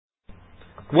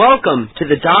Welcome to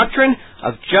the doctrine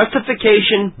of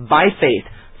justification by faith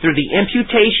through the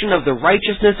imputation of the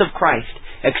righteousness of Christ,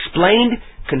 explained,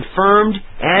 confirmed,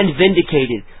 and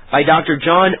vindicated by Dr.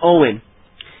 John Owen.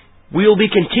 We will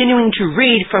be continuing to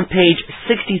read from page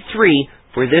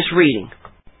 63 for this reading.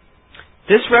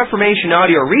 This Reformation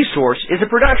audio resource is a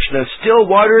production of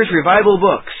Still Waters Revival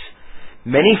Books.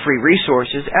 Many free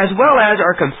resources, as well as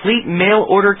our complete mail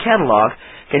order catalog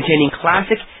containing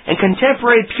classic and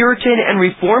contemporary Puritan and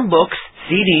Reformed books,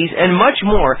 CDs, and much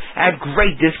more at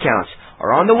great discounts,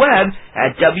 are on the web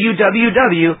at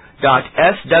www.swrb.com.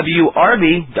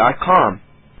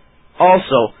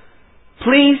 Also,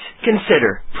 please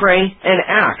consider, pray, and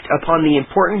act upon the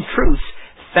important truths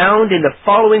found in the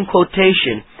following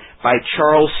quotation by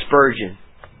Charles Spurgeon.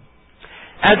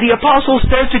 As the Apostle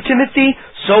says to Timothy,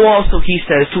 so also he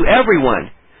says to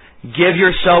everyone, give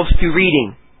yourselves to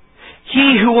reading.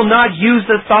 He who will not use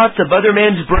the thoughts of other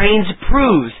men's brains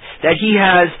proves that he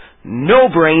has no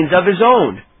brains of his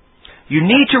own. You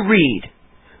need to read.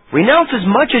 Renounce as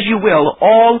much as you will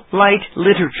all light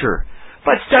literature,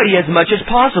 but study as much as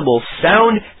possible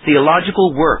sound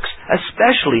theological works,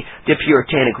 especially the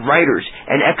Puritanic writers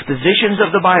and expositions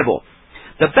of the Bible.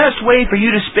 The best way for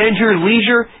you to spend your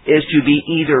leisure is to be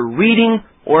either reading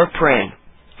or praying.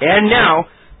 And now,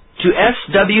 to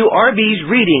SWRB's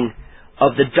reading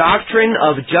of the doctrine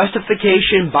of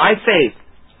justification by faith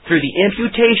through the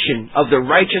imputation of the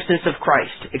righteousness of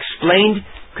Christ, explained,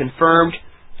 confirmed,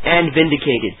 and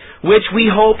vindicated, which we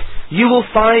hope you will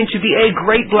find to be a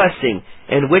great blessing,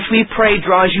 and which we pray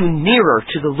draws you nearer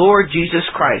to the Lord Jesus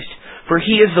Christ. For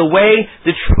He is the way,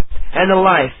 the truth, and the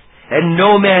life, and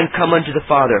no man come unto the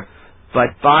Father,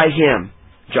 but by Him.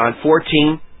 John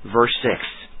 14, verse 6.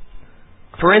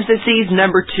 Parentheses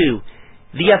number 2.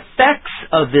 The effects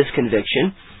of this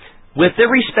conviction, with the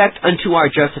respect unto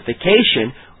our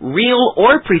justification, real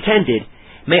or pretended,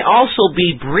 may also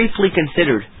be briefly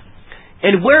considered.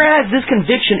 And whereas this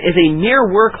conviction is a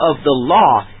mere work of the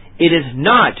law, it is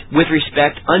not, with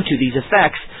respect unto these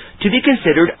effects, to be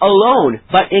considered alone,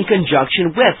 but in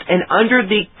conjunction with and under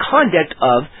the conduct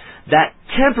of that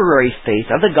temporary faith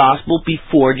of the gospel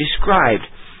before described.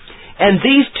 And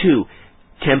these two,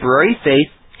 temporary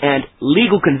faith and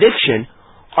legal conviction,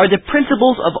 are the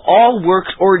principles of all works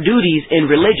or duties in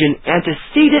religion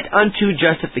antecedent unto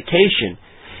justification,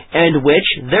 and which,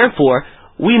 therefore,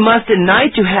 we must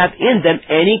deny to have in them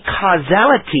any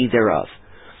causality thereof.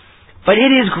 But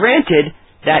it is granted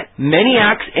that many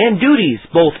acts and duties,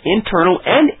 both internal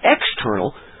and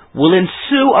external, will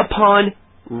ensue upon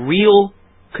real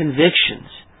convictions.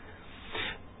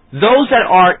 Those that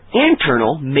are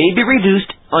internal may be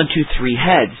reduced unto three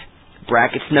heads.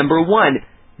 Brackets number 1.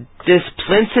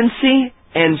 Displicency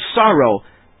and sorrow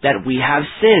that we have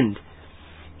sinned.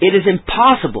 It is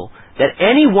impossible that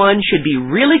anyone should be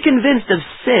really convinced of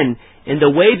sin in the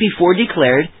way before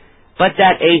declared, but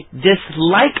that a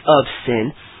dislike of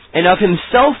sin and of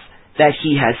himself that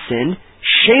he has sinned,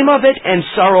 shame of it and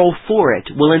sorrow for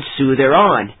it will ensue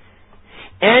thereon.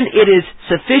 And it is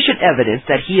sufficient evidence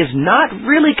that he is not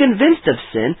really convinced of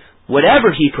sin, whatever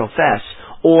he profess,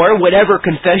 or whatever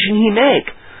confession he make,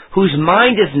 whose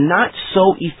mind is not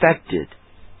so effected.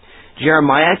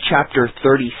 Jeremiah chapter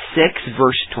 36,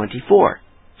 verse 24.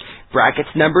 Brackets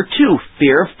number 2,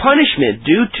 fear of punishment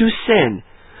due to sin.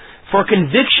 For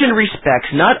conviction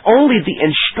respects not only the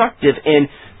instructive and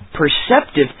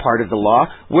perceptive part of the law,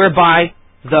 whereby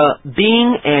the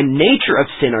being and nature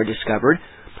of sin are discovered,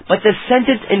 but the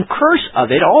sentence and curse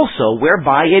of it also,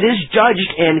 whereby it is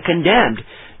judged and condemned.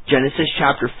 Genesis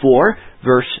chapter 4,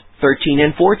 verse 13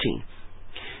 and 14.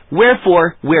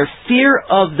 Wherefore, where fear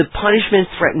of the punishment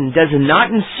threatened does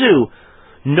not ensue,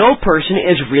 no person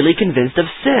is really convinced of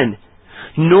sin,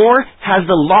 nor has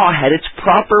the law had its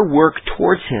proper work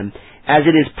towards him, as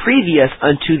it is previous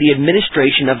unto the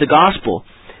administration of the gospel.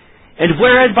 And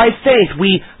whereas by faith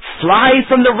we fly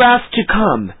from the wrath to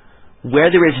come,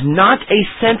 where there is not a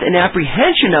sense and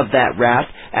apprehension of that wrath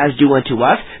as due unto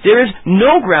us, there is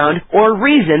no ground or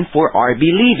reason for our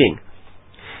believing.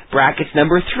 Brackets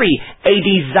number 3, a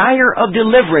desire of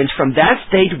deliverance from that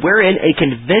state wherein a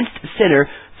convinced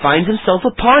sinner finds himself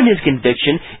upon his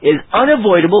conviction is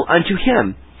unavoidable unto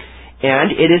him.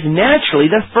 And it is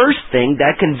naturally the first thing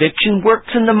that conviction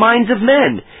works in the minds of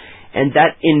men, and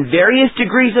that in various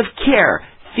degrees of care,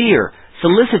 fear,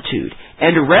 solicitude,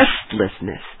 and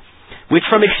restlessness, which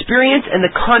from experience and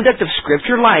the conduct of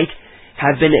Scripture light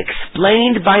have been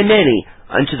explained by many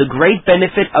unto the great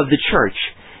benefit of the church,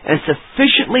 and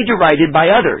sufficiently derided by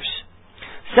others.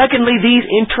 Secondly, these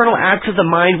internal acts of the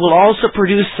mind will also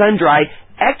produce sundry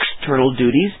external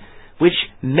duties, which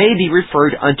may be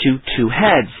referred unto two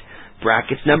heads.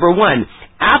 Brackets number 1,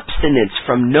 abstinence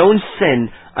from known sin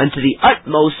unto the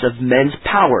utmost of men's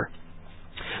power.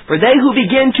 For they who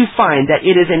begin to find that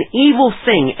it is an evil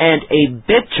thing and a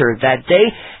bitter that they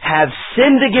have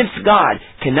sinned against God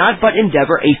cannot but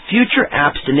endeavor a future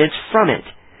abstinence from it.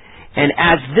 And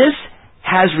as this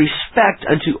has respect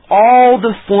unto all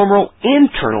the former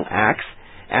internal acts,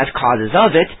 as causes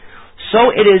of it, so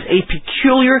it is a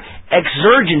peculiar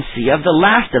exurgency of the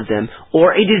last of them,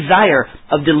 or a desire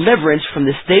of deliverance from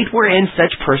the state wherein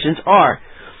such persons are.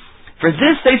 For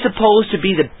this they suppose to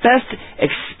be the best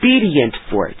expedient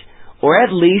for it, or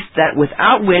at least that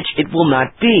without which it will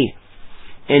not be.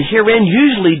 And herein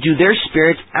usually do their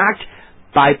spirits act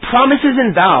by promises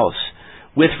and vows,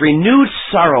 with renewed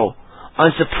sorrow,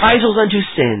 on surprisals unto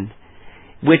sin,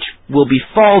 which will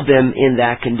befall them in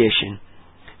that condition.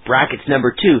 Brackets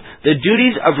number 2, the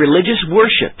duties of religious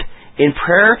worship, in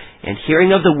prayer and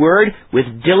hearing of the word, with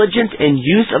diligence and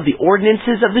use of the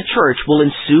ordinances of the church will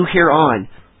ensue hereon.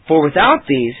 For without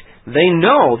these, they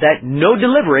know that no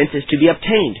deliverance is to be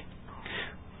obtained.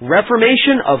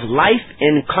 Reformation of life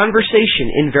and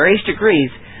conversation in various degrees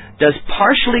does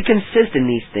partially consist in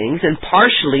these things and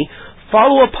partially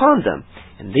follow upon them.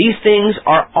 And these things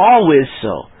are always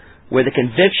so, where the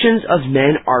convictions of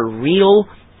men are real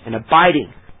and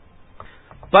abiding.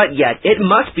 But yet it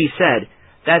must be said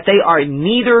that they are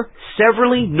neither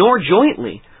severally nor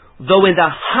jointly, though in the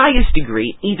highest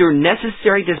degree, either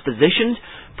necessary dispositions,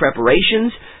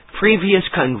 preparations, previous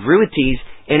congruities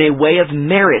in a way of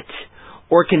merit,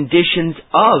 or conditions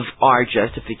of our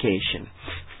justification.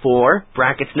 For,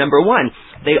 brackets number 1,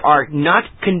 they are not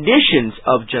conditions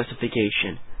of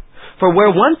justification. For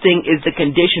where one thing is the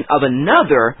condition of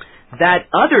another, that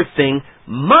other thing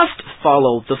must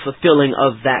follow the fulfilling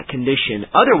of that condition.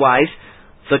 Otherwise,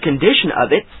 the condition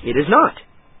of it is not.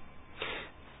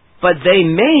 But they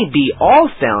may be all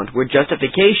found where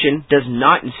justification does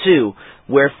not ensue,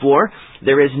 wherefore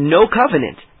there is no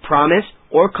covenant, promise,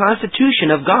 or constitution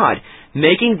of God,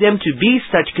 making them to be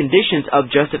such conditions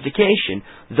of justification,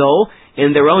 though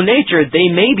in their own nature they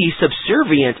may be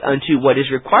subservient unto what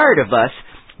is required of us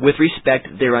with respect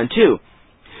thereunto.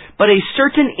 But a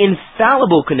certain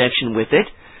infallible connection with it,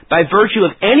 by virtue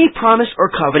of any promise or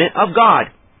covenant of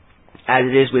God, as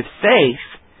it is with faith,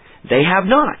 they have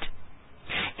not.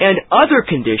 And other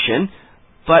condition,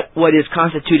 but what is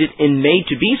constituted and made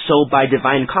to be so by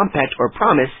divine compact or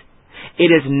promise, it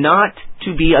is not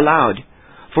to be allowed.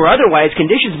 For otherwise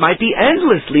conditions might be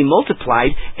endlessly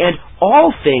multiplied, and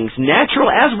all things, natural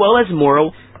as well as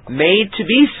moral, made to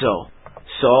be so.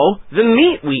 So, the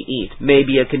meat we eat may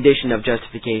be a condition of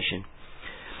justification.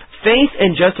 Faith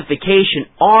and justification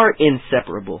are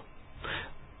inseparable.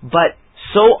 But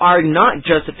so are not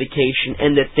justification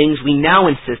and the things we now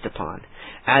insist upon,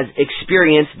 as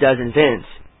experience does events.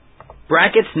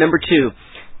 Brackets number 2.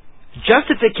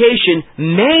 Justification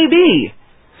may be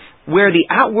where the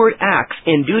outward acts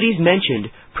and duties mentioned,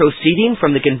 proceeding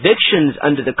from the convictions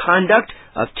under the conduct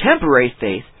of temporary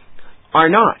faith, are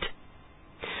not.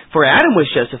 For Adam was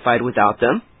justified without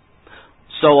them,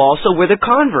 so also were the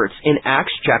converts in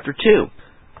Acts chapter 2.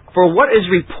 For what is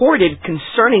reported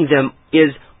concerning them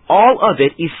is all of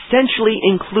it essentially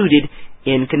included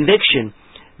in conviction.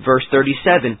 Verse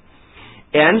 37.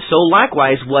 And so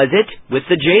likewise was it with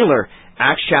the jailer.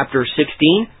 Acts chapter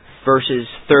 16, verses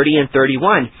 30 and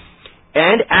 31.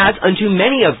 And as unto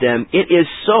many of them it is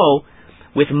so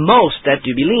with most that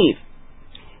do believe.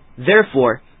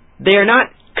 Therefore, they are not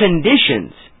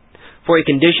conditions, for a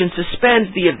condition suspends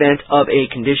the event of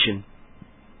a condition.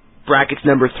 Brackets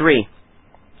number 3.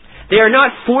 They are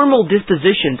not formal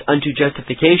dispositions unto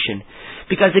justification,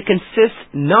 because it consists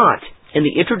not in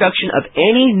the introduction of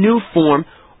any new form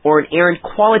or inerrant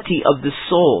quality of the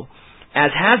soul,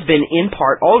 as has been in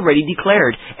part already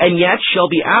declared, and yet shall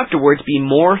be afterwards be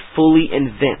more fully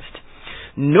evinced.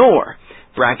 Nor,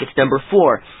 brackets number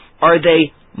 4, are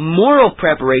they moral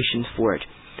preparations for it.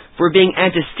 For being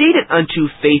antecedent unto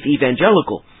faith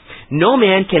evangelical, no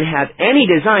man can have any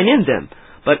design in them,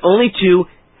 but only to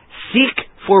seek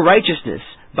for righteousness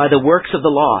by the works of the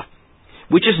law,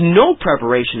 which is no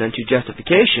preparation unto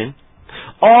justification.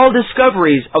 All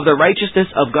discoveries of the righteousness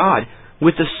of God,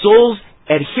 with the soul's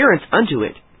adherence unto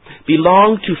it,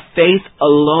 belong to faith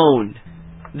alone.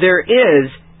 There is,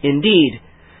 indeed,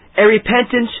 a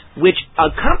repentance which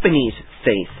accompanies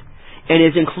faith, and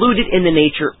is included in the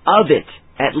nature of it,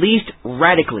 at least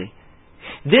radically.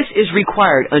 This is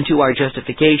required unto our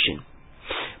justification.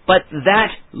 But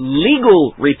that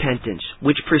legal repentance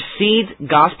which precedes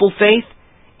gospel faith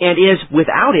and is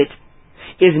without it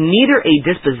is neither a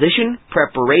disposition,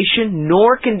 preparation,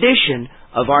 nor condition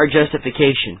of our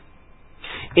justification.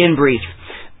 In brief,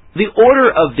 the order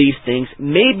of these things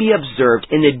may be observed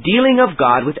in the dealing of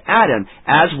God with Adam,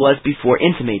 as was before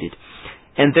intimated.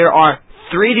 And there are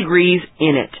 3 degrees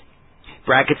in it.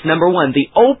 Brackets number 1, the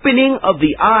opening of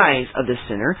the eyes of the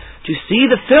sinner to see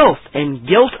the filth and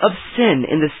guilt of sin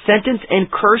in the sentence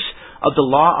and curse of the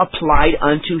law applied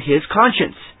unto his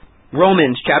conscience.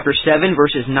 Romans chapter 7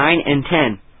 verses 9 and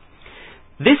 10.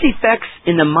 This effects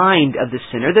in the mind of the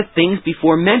sinner the things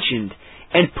before mentioned,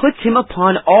 and puts him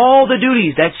upon all the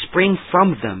duties that spring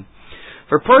from them.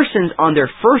 For persons on their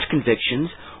first convictions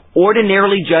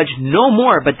ordinarily judge no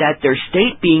more but that their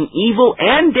state being evil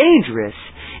and dangerous,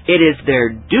 it is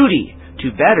their duty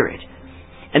to better it,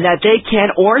 and that they can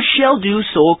or shall do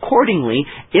so accordingly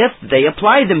if they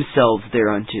apply themselves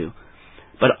thereunto.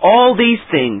 But all these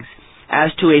things,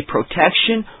 as to a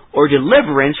protection or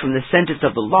deliverance from the sentence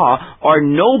of the law, are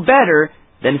no better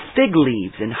than fig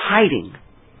leaves in hiding.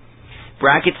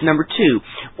 Brackets number 2,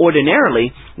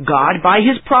 ordinarily, God by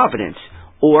His providence,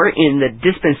 or in the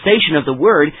dispensation of the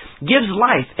Word, gives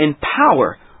life and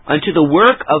power unto the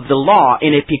work of the law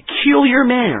in a peculiar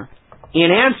manner, in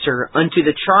answer unto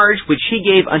the charge which He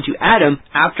gave unto Adam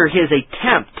after his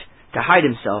attempt to hide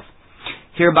himself.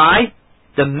 Hereby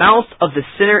the mouth of the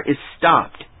sinner is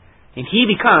stopped, and he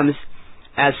becomes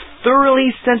as thoroughly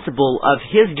sensible of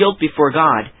his guilt before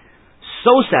God,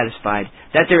 so satisfied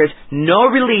that there is no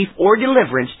relief or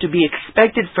deliverance to be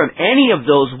expected from any of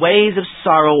those ways of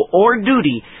sorrow or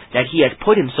duty that he has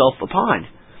put himself upon.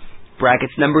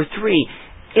 Brackets number 3.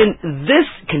 In this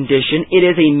condition, it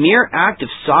is a mere act of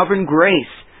sovereign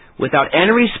grace, without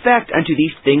any respect unto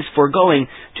these things foregoing,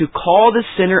 to call the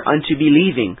sinner unto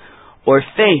believing, or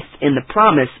faith in the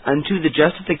promise unto the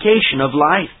justification of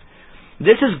life.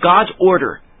 This is God's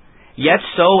order, yet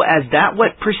so as that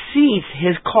what precedes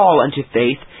His call unto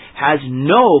faith has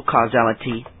no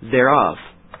causality thereof.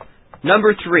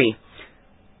 Number 3.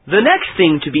 The next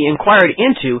thing to be inquired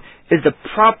into is the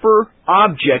proper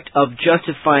object of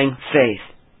justifying faith,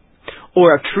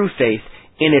 or of true faith,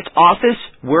 in its office,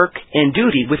 work, and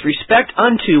duty with respect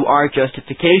unto our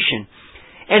justification.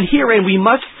 And herein we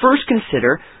must first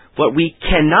consider what we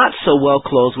cannot so well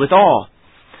close withal.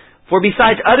 For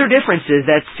besides other differences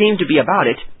that seem to be about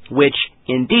it, which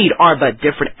indeed are but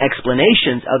different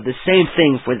explanations of the same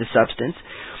thing for the substance,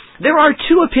 there are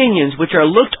 2 opinions which are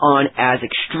looked on as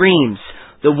extremes,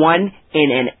 the one in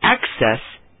an excess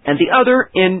and the other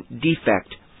in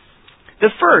defect.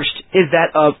 The first is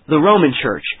that of the Roman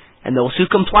Church, and those who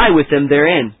comply with them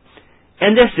therein.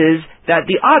 And this is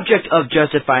that the object of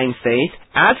justifying faith,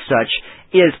 as such,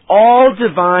 is all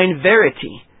divine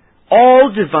verity,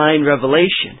 all divine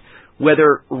revelation,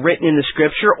 whether written in the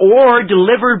Scripture or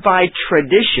delivered by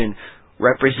tradition,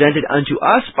 represented unto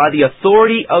us by the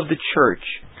authority of the Church.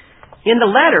 In the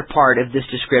latter part of this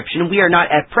description we are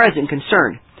not at present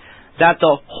concerned, that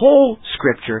the whole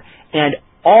Scripture and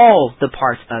all the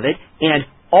parts of it and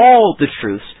all the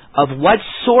truths, of what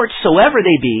sort soever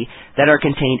they be, that are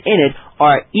contained in it,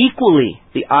 are equally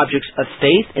the objects of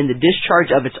faith in the discharge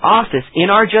of its office in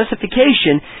our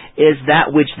justification, is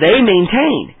that which they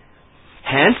maintain.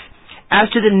 Hence, as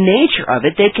to the nature of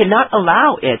it, they cannot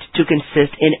allow it to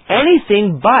consist in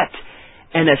anything but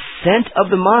an assent of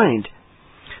the mind.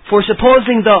 For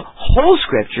supposing the whole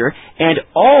Scripture and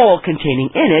all containing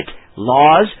in it,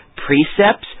 laws,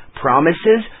 precepts,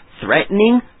 promises,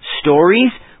 threatening,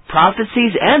 stories,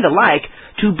 prophecies, and the like,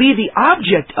 to be the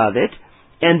object of it,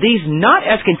 and these not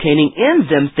as containing in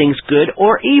them things good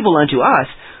or evil unto us,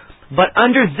 but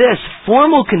under this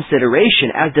formal consideration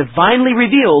as divinely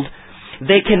revealed,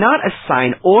 they cannot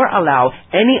assign or allow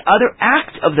any other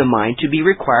act of the mind to be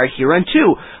required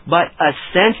hereunto, but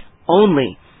assent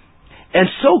only. And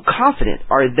so confident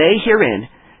are they herein,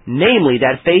 namely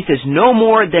that faith is no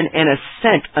more than an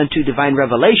assent unto divine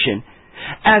revelation,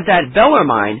 as that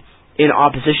Bellarmine, in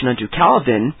opposition unto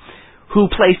Calvin, who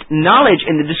placed knowledge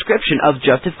in the description of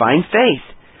justifying faith,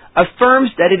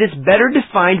 affirms that it is better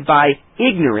defined by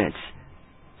ignorance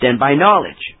than by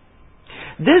knowledge.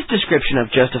 This description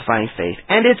of justifying faith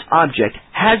and its object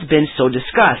has been so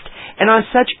discussed, and on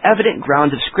such evident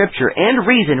grounds of Scripture and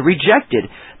reason rejected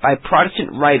by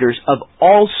Protestant writers of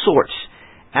all sorts,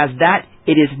 as that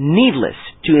it is needless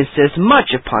to insist much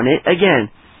upon it again.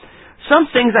 Some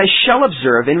things I shall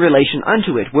observe in relation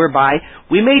unto it, whereby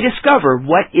we may discover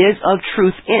what is of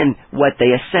truth in what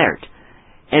they assert,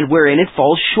 and wherein it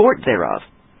falls short thereof.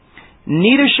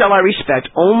 Neither shall I respect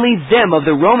only them of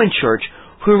the Roman Church,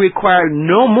 who require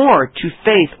no more to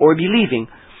faith or believing,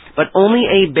 but only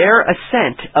a bare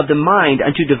assent of the mind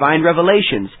unto divine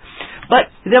revelations, but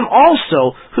them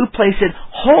also who place it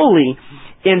wholly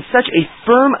in such a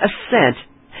firm assent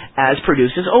as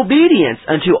produces obedience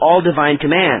unto all divine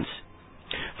commands.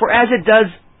 For as it does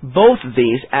both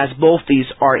these, as both these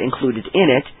are included in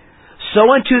it, so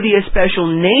unto the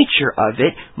especial nature of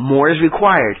it more is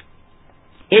required.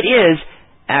 It is,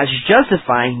 as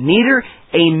justifying, neither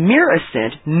a mere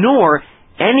assent, nor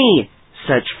any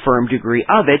such firm degree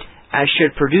of it, as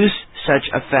should produce such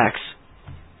effects.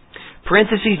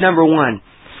 Parenthesis number 1.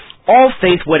 All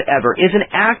faith whatever is an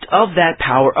act of that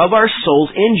power of our souls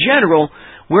in general,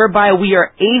 whereby we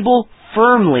are able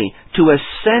firmly to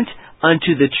assent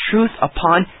unto the truth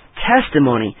upon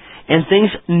testimony, and things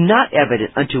not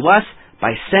evident unto us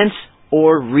by sense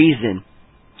or reason.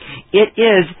 It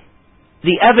is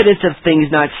the evidence of things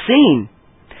not seen.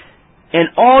 And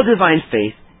all divine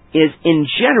faith is in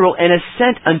general an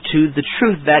assent unto the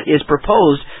truth that is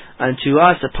proposed unto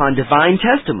us upon divine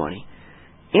testimony.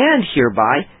 And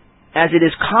hereby, as it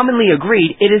is commonly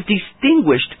agreed, it is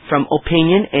distinguished from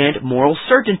opinion and moral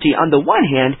certainty on the one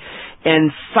hand,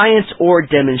 and science or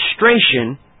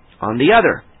demonstration on the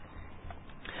other.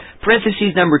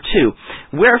 Parenthesis number 2.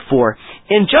 Wherefore,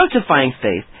 in justifying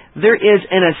faith, there is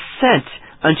an assent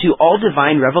unto all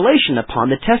divine revelation upon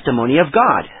the testimony of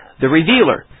God, the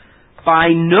revealer, by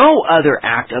no other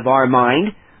act of our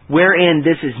mind, wherein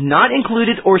this is not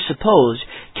included or supposed,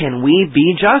 can we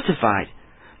be justified.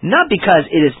 Not because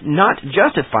it is not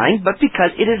justifying, but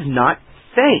because it is not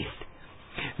faith.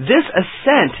 This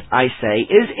assent, I say,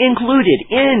 is included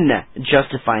in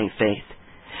justifying faith,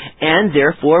 and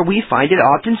therefore we find it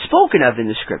often spoken of in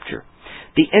the Scripture,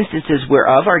 the instances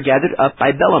whereof are gathered up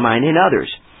by Bellarmine and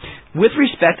others, with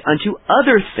respect unto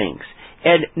other things,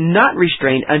 and not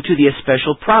restrained unto the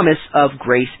especial promise of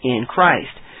grace in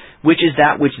Christ, which is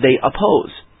that which they oppose.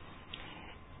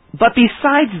 But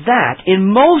besides that,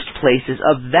 in most places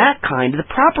of that kind, the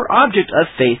proper object of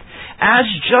faith, as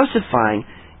justifying,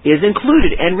 is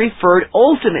included and referred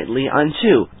ultimately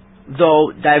unto, though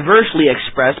diversely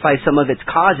expressed by some of its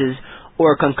causes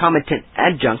or concomitant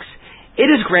adjuncts.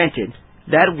 It is granted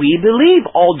that we believe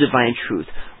all divine truth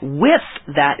with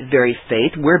that very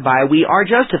faith whereby we are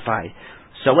justified,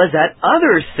 so as that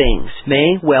other things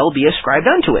may well be ascribed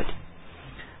unto it.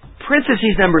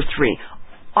 Parenthesis number 3.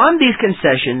 On these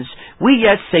concessions, we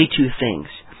yet say two things.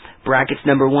 Brackets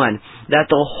number 1, that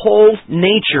the whole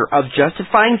nature of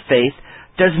justifying faith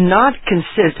does not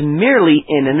consist merely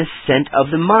in an assent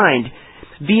of the mind,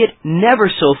 be it never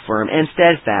so firm and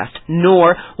steadfast,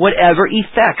 nor whatever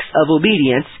effects of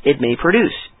obedience it may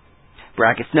produce.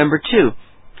 Brackets number 2,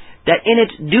 that in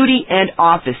its duty and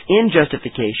office in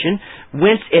justification,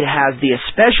 whence it has the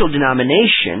especial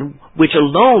denomination, which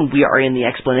alone we are in the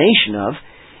explanation of,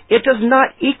 it does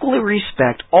not equally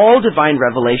respect all divine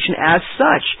revelation as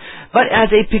such, but as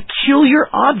a peculiar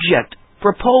object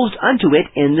proposed unto it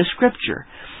in the Scripture.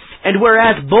 And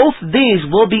whereas both these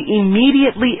will be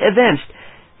immediately evinced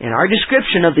in our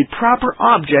description of the proper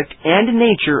object and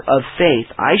nature of faith,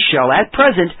 I shall at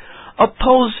present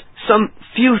oppose some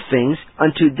few things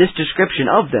unto this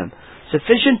description of them,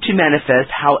 sufficient to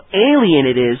manifest how alien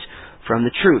it is from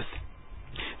the truth.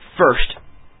 First,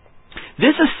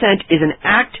 this assent is an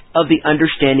act of the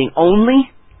understanding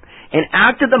only, an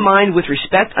act of the mind with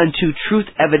respect unto truth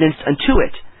evidenced unto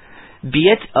it, be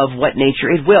it of what nature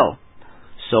it will.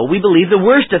 So we believe the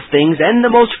worst of things and the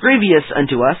most grievous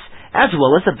unto us, as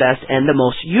well as the best and the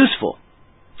most useful.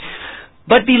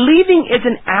 But believing is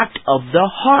an act of the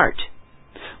heart,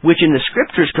 which in the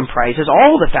Scriptures comprises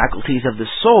all the faculties of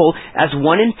the soul as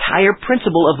one entire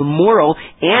principle of moral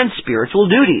and spiritual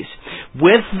duties.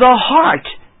 With the heart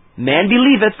man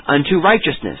believeth unto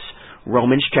righteousness,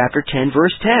 Romans chapter 10,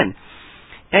 verse 10.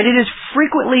 And it is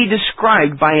frequently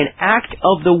described by an act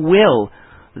of the will,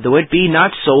 though it be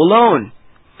not so alone.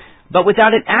 But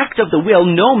without an act of the will,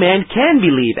 no man can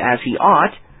believe as he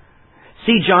ought.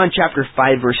 See John chapter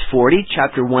 5, verse 40,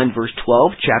 chapter 1, verse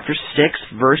 12, chapter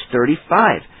 6, verse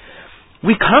 35.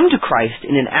 We come to Christ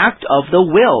in an act of the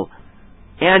will,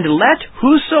 and let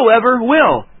whosoever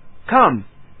will come.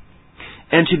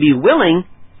 And to be willing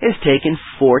is taken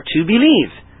for to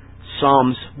believe.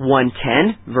 Psalms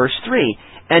 110, verse 3.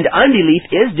 And unbelief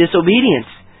is disobedience.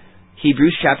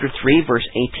 Hebrews chapter 3, verse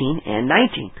 18 and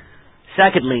 19.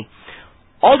 Secondly,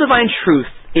 all divine truth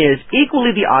is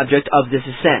equally the object of this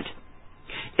assent.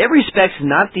 It respects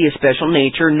not the especial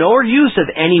nature nor use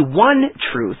of any one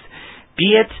truth,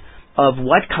 be it of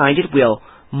what kind it will,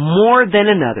 more than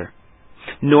another.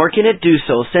 Nor can it do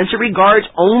so, since it regards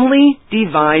only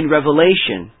divine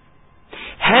revelation.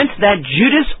 Hence that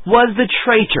Judas was the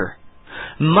traitor,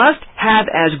 must have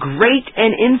as great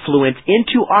an influence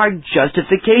into our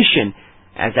justification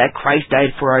as that Christ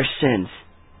died for our sins.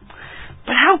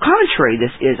 But how contrary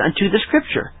this is unto the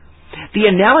Scripture, the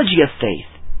analogy of faith,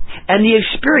 and the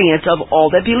experience of all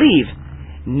that believe,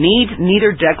 need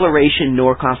neither declaration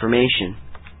nor confirmation.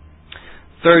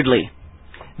 Thirdly,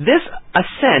 this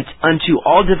assent unto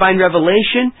all divine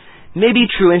revelation may be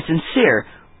true and sincere,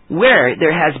 where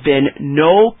there has been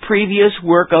no previous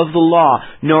work of the law,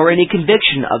 nor any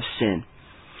conviction of sin.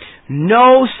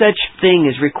 No such thing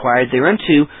is required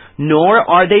thereunto, nor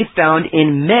are they found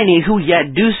in many who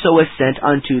yet do so assent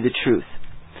unto the truth.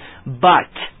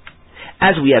 But,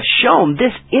 as we have shown,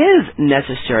 this is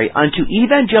necessary unto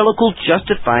evangelical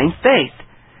justifying faith.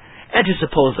 And to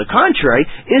suppose the contrary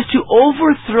is to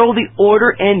overthrow the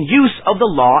order and use of the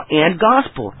law and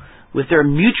gospel, with their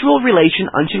mutual relation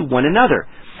unto one another,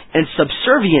 and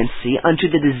subserviency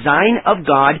unto the design of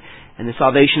God and the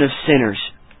salvation of sinners.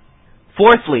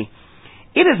 Fourthly,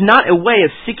 it is not a way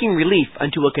of seeking relief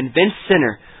unto a convinced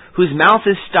sinner whose mouth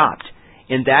is stopped,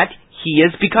 in that he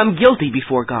is become guilty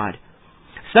before God.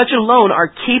 Such alone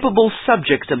are capable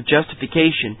subjects of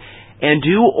justification, and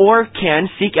do or can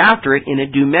seek after it in a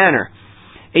due manner.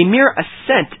 A mere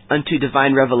assent unto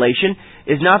divine revelation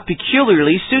is not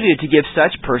peculiarly suited to give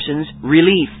such persons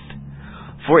relief,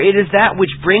 for it is that which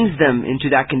brings them into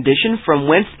that condition from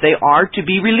whence they are to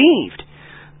be relieved.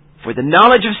 For the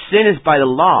knowledge of sin is by the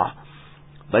law,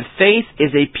 but faith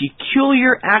is a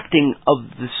peculiar acting of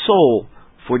the soul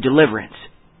for deliverance.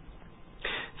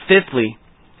 Fifthly,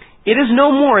 it is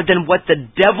no more than what the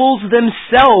devils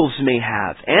themselves may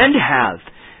have,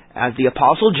 as the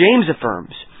Apostle James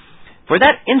affirms. For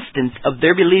that instance of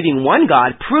their believing one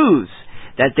God proves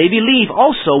that they believe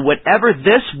also whatever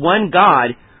this one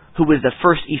God, who is the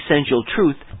first essential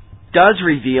truth, does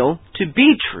reveal to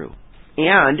be true.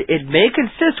 And it may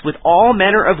consist with all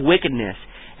manner of wickedness,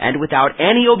 and without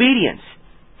any obedience,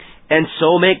 and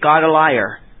so make God a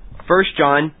liar. 1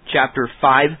 John chapter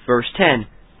 5, verse 10.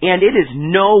 And it is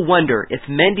no wonder if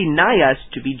men deny us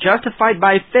to be justified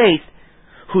by faith,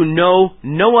 who know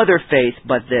no other faith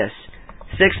but this.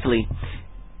 Sixthly,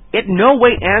 it no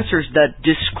way answers the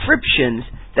descriptions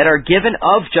that are given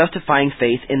of justifying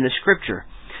faith in the Scripture.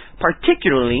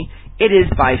 Particularly, it is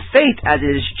by faith as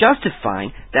it is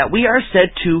justifying that we are said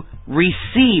to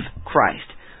receive Christ.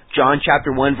 John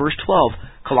chapter 1, verse 12.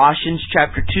 Colossians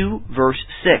chapter 2, verse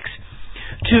 6.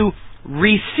 To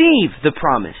receive the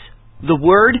promise, the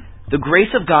Word, the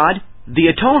grace of God, the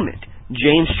atonement.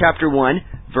 James chapter 1,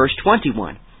 verse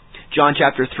 21. John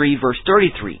chapter 3, verse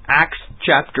 33. Acts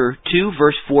chapter 2,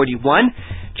 verse 41.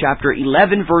 Chapter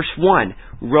 11, verse 1.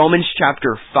 Romans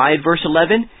chapter 5, verse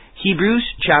 11. Hebrews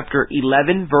chapter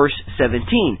 11, verse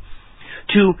 17.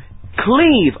 To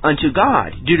cleave unto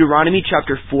God. Deuteronomy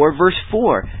chapter 4, verse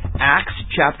 4. Acts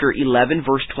chapter 11,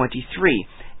 verse 23.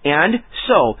 And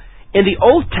so, in the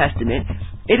Old Testament,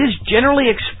 it is generally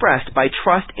expressed by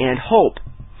trust and hope.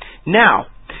 Now,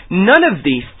 none of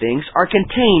these things are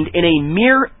contained in a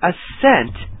mere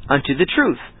assent unto the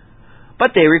truth,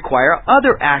 but they require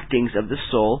other actings of the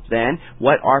soul than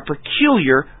what are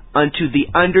peculiar unto the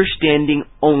understanding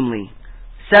only.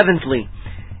 Seventhly,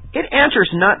 it answers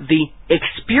not the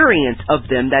experience of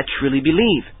them that truly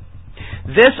believe.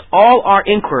 This all our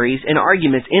inquiries and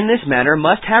arguments in this matter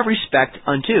must have respect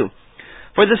unto.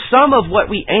 For the sum of what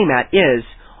we aim at is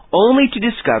only to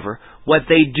discover what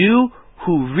they do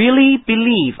who really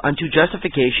believe unto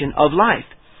justification of life.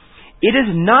 It is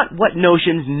not what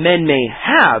notions men may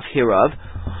have hereof,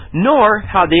 nor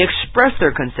how they express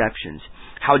their conceptions,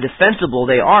 how defensible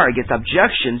they are against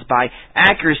objections by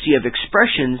accuracy of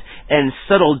expressions and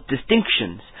subtle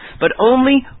distinctions, but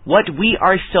only what we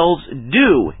ourselves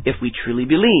do if we truly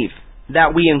believe,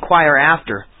 that we inquire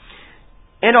after.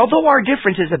 And although our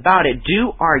differences about it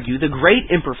do argue the great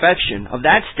imperfection of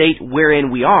that state wherein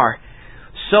we are,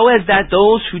 so as that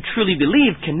those who truly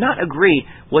believe cannot agree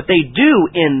what they do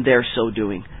in their so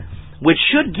doing, which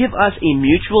should give us a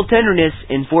mutual tenderness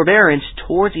and forbearance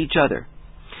towards each other.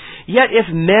 Yet if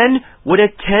men would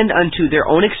attend unto their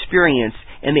own experience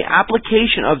and the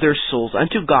application of their souls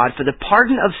unto God for the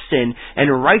pardon of sin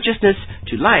and righteousness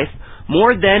to life,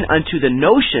 more than unto the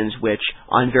notions which,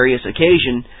 on various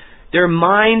occasions, their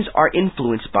minds are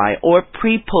influenced by or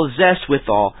prepossessed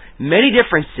withal, many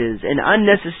differences and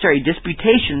unnecessary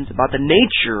disputations about the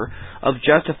nature of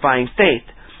justifying faith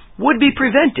would be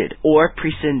prevented or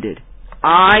prescinded.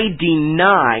 I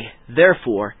deny,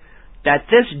 therefore, that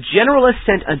this general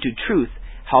assent unto truth,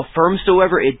 how firm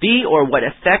soever it be, or what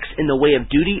effects in the way of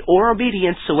duty or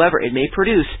obedience soever it may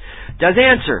produce, does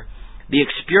answer the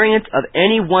experience of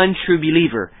any one true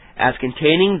believer, as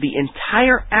containing the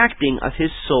entire acting of his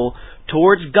soul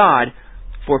towards God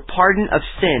for pardon of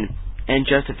sin and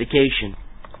justification.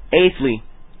 Eighthly,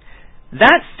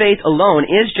 that faith alone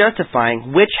is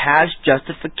justifying which has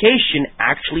justification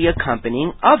actually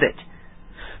accompanying of it.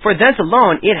 For thence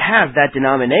alone it has that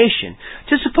denomination.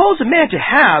 To suppose a man to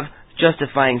have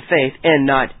justifying faith and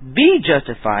not be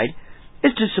justified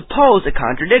is to suppose a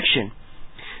contradiction.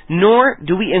 Nor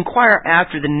do we inquire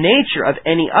after the nature of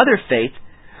any other faith,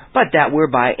 but that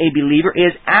whereby a believer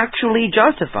is actually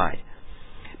justified.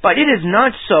 But it is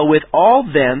not so with all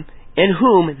them in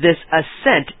whom this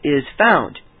assent is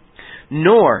found.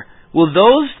 Nor will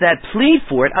those that plead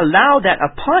for it allow that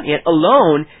upon it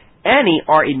alone any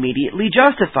are immediately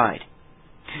justified.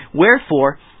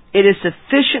 Wherefore, it is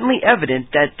sufficiently evident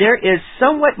that there is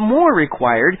somewhat more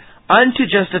required unto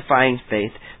justifying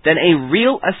faith than a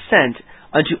real assent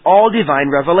unto all divine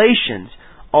revelations,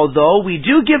 although we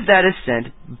do give that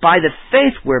assent by the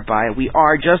faith whereby we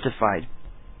are justified.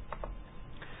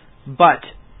 But,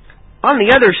 on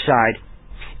the other side,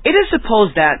 it is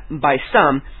supposed that, by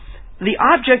some, the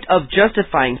object of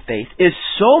justifying faith is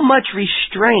so much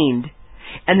restrained,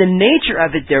 and the nature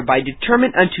of it thereby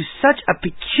determined unto such a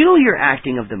peculiar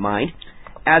acting of the mind,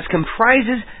 as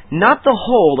comprises not the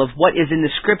whole of what is in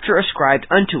the Scripture ascribed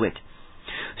unto it.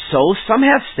 So some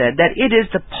have said that it is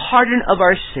the pardon of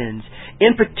our sins,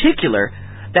 in particular,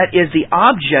 that is the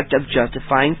object of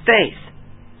justifying faith.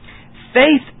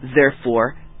 Faith,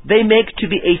 therefore, they make to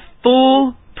be a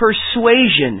full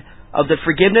persuasion of the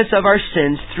forgiveness of our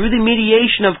sins through the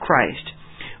mediation of Christ,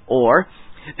 or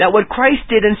that what Christ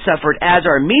did and suffered as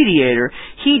our mediator,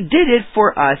 He did it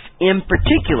for us in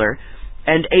particular,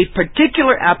 and a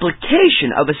particular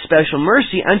application of a special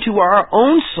mercy unto our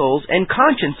own souls and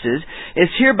consciences is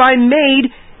hereby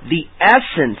made the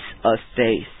essence of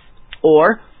faith.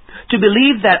 Or, to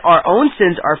believe that our own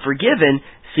sins are forgiven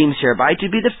seems hereby to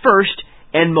be the first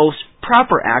and most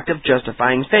proper act of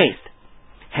justifying faith.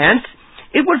 Hence,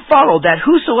 it would follow that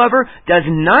whosoever does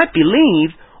not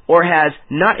believe or has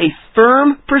not a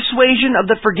firm persuasion of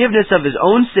the forgiveness of his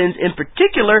own sins in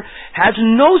particular has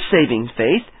no saving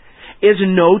faith, is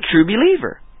no true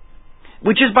believer,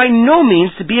 which is by no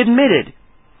means to be admitted.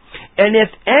 And if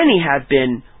any have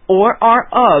been or are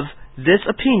of this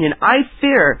opinion, I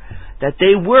fear that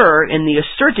they were, in the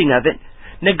asserting of it,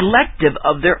 neglective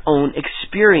of their own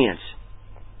experience.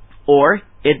 Or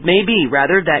it may be,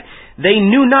 rather, that they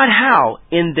knew not how,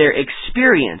 in their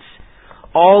experience,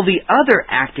 all the other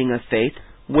acting of faith,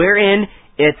 wherein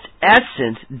its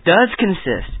essence does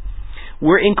consist,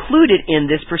 were included in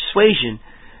this persuasion,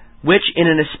 which in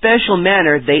an especial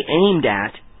manner they aimed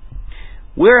at,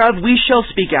 whereof we shall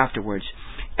speak afterwards.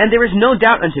 And there is no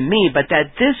doubt unto me but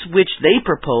that this which they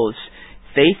propose,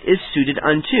 faith is suited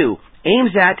unto,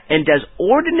 aims at, and does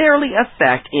ordinarily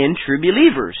affect in true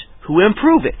believers, who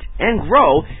improve it, and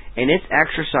grow in its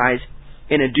exercise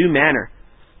in a due manner.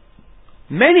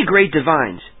 Many great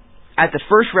divines, at the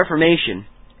first Reformation,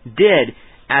 did,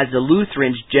 as the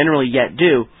Lutherans generally yet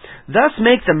do, thus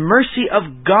make the mercy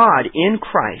of God in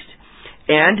Christ,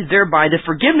 and thereby the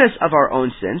forgiveness of our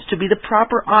own sins, to be the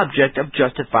proper object of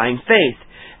justifying faith,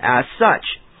 as such,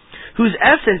 whose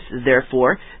essence,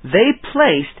 therefore, they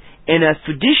placed in a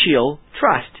fiducial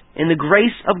trust in the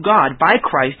grace of God by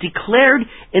Christ declared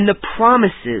in the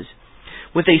promises,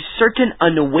 with a certain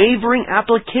unwavering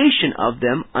application of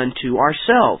them unto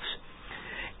ourselves.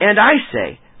 And I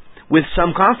say, with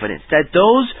some confidence, that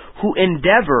those who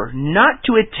endeavor not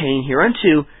to attain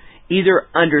hereunto either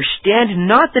understand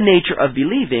not the nature of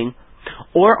believing,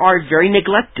 or are very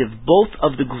neglective both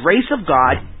of the grace of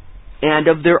God and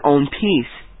of their own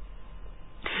peace.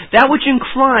 That which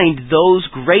inclined those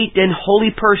great and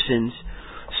holy persons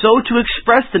so to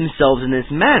express themselves in this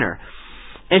manner,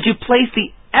 and to place the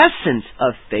essence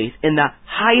of faith in the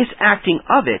highest acting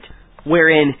of it,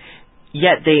 wherein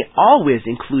yet they always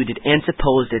included and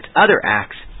supposed its other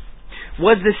acts,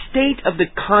 was the state of the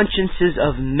consciences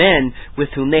of men with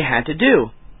whom they had to do.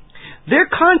 Their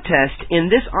contest in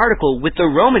this article with the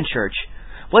Roman Church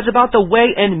was about the way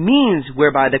and means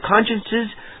whereby the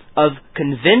consciences of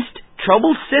convinced,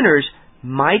 troubled sinners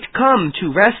might come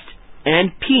to rest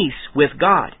and peace with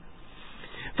God.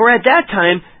 For at that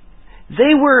time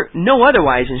they were no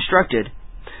otherwise instructed,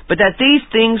 but that these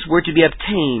things were to be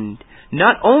obtained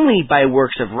not only by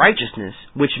works of righteousness,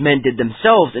 which men did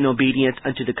themselves in obedience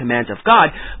unto the commands of God,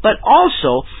 but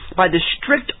also by the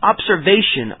strict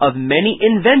observation of many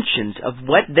inventions of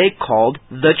what they called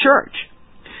the church,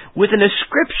 with an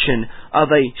ascription of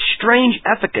a strange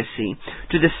efficacy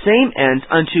to the same ends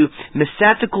unto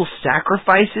mystical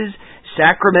sacrifices,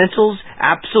 sacramentals,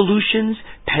 absolutions,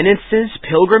 penances,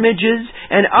 pilgrimages,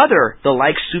 and other the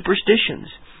like superstitions.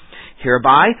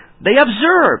 Hereby they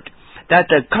observed that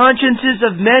the consciences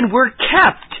of men were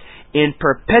kept in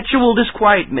perpetual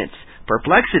disquietments,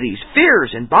 perplexities,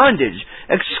 fears, and bondage,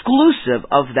 exclusive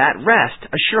of that rest,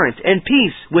 assurance, and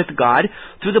peace with God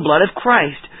through the blood of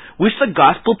Christ, which the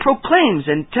gospel proclaims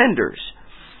and tenders.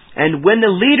 And when the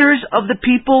leaders of the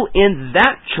people in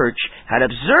that church had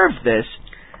observed this,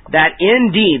 that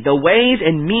indeed the ways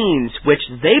and means which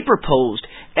they proposed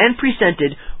and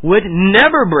presented would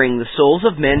never bring the souls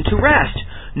of men to rest,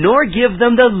 nor give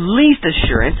them the least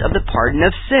assurance of the pardon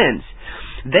of sins,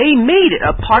 they made it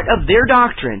a part of their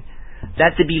doctrine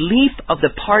that the belief of the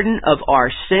pardon of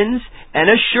our sins and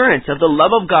assurance of the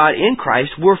love of God in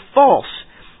Christ were false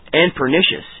and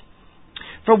pernicious.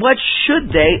 For what should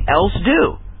they else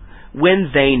do,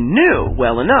 when they knew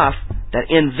well enough that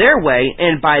in their way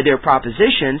and by their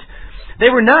propositions they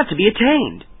were not to be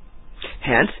attained?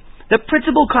 Hence, the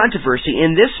principal controversy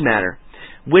in this matter,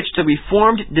 which the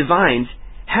Reformed divines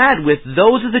had with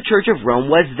those of the Church of Rome,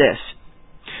 was this: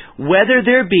 whether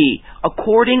there be,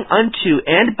 according unto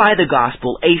and by the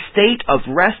gospel, a state of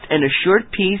rest and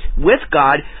assured peace with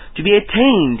God to be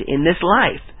attained in this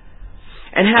life,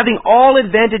 and having all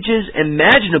advantages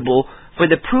imaginable for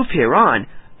the proof hereon,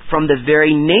 from the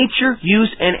very nature,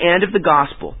 use, and end of the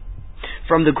gospel,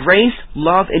 from the grace,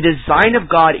 love, and design of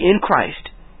God in Christ,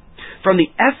 from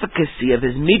the efficacy of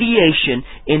His mediation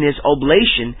in His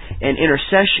oblation and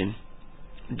intercession.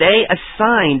 They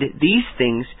assigned these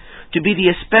things to be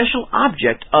the especial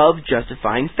object of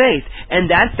justifying faith, and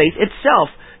that faith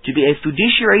itself to be a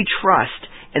fiduciary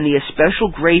trust in the especial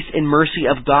grace and mercy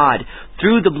of God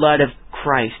through the blood of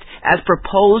Christ, as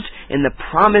proposed in the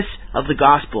promise of the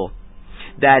gospel.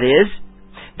 That is,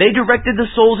 they directed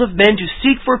the souls of men to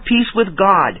seek for peace with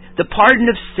God, the pardon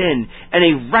of sin, and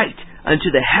a right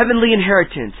unto the heavenly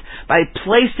inheritance, by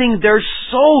placing their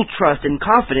sole trust and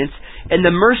confidence in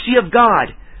the mercy of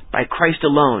God by Christ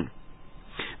alone.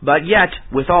 But yet,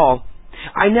 withal,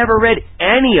 I never read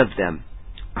any of them,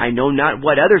 I know not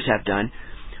what others have done,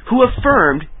 who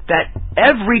affirmed that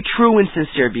every true and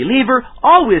sincere believer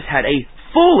always had a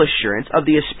full assurance of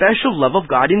the especial love of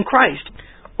God in Christ,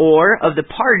 or of the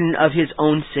pardon of his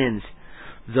own sins,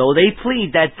 though they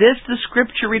plead that this the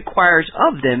Scripture requires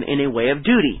of them in a way of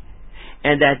duty,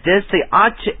 and that this they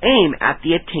ought to aim at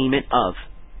the attainment of.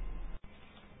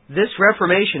 This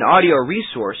Reformation audio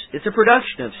resource is a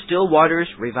production of Still Waters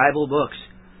Revival Books.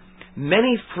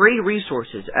 Many free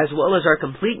resources, as well as our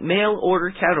complete mail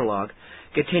order catalog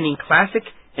containing classic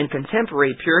and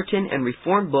contemporary Puritan and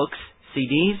Reformed books,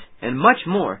 CDs, and much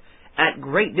more at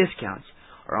great discounts,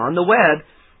 are on the web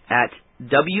at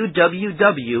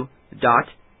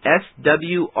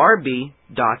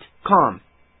www.swrb.com.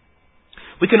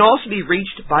 We can also be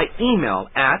reached by email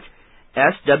at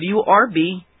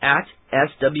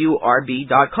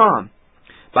swrb@swrb.com,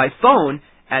 by phone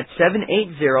at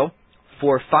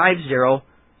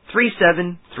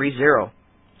 780-450-3730,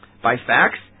 by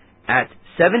fax at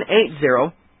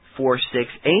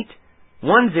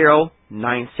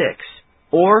 780-468-1096,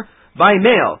 or by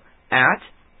mail at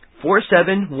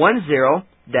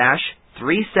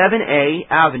 4710-37A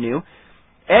Avenue,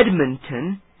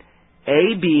 Edmonton,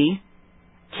 AB,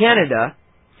 Canada,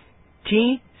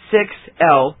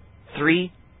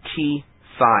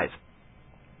 T6L3T5.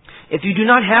 If you do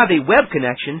not have a web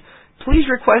connection, please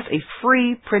request a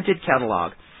free printed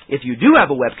catalog. If you do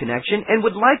have a web connection and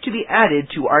would like to be added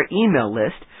to our email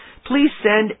list, please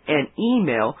send an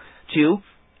email to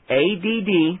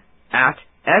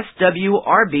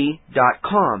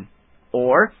add@swrb.com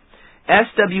or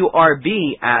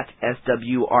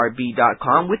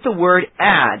swrb@swrb.com with the word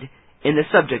add in the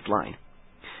subject line.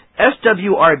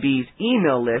 SWRB's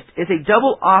email list is a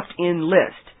double opt-in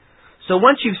list, so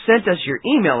once you've sent us your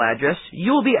email address,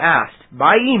 you will be asked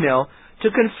by email to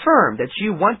confirm that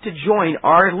you want to join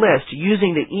our list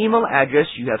using the email address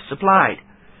you have supplied.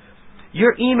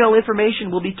 Your email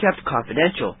information will be kept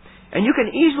confidential, and you can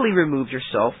easily remove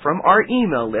yourself from our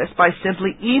email list by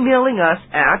simply emailing us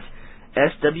at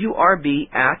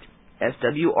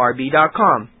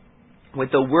swrb@swrb.com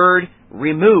with the word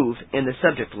remove in the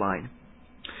subject line.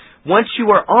 Once you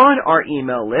are on our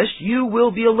email list, you will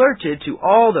be alerted to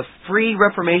all the free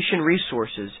Reformation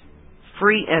resources,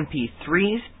 free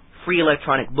MP3s, free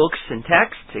electronic books and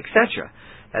texts, etc.,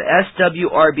 that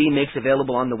SWRB makes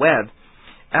available on the web,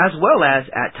 as well as,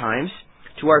 at times,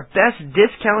 to our best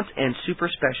discounts and super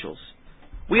specials.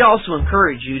 We also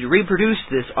encourage you to reproduce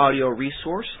this audio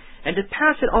resource and to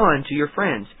pass it on to your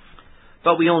friends,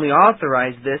 but we only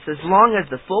authorize this as long as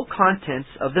the full contents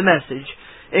of the message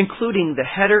including the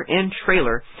header and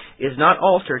trailer, is not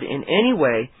altered in any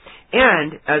way,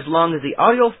 and as long as the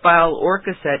audio file or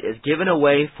cassette is given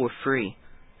away for free.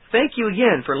 Thank you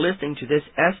again for listening to this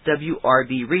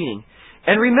SWRB reading.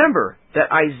 And remember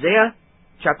that Isaiah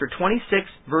chapter 26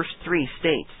 verse 3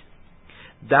 states,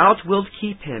 "Thou wilt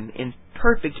keep him in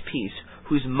perfect peace,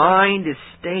 whose mind is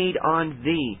stayed on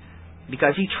thee,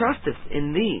 because he trusteth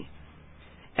in thee."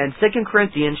 And 2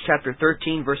 Corinthians chapter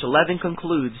 13 verse 11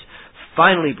 concludes,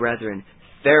 "Finally, brethren,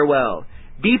 farewell.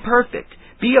 Be perfect,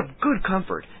 be of good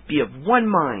comfort, be of one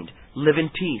mind, live in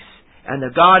peace, and the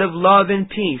God of love and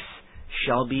peace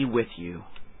shall be with you."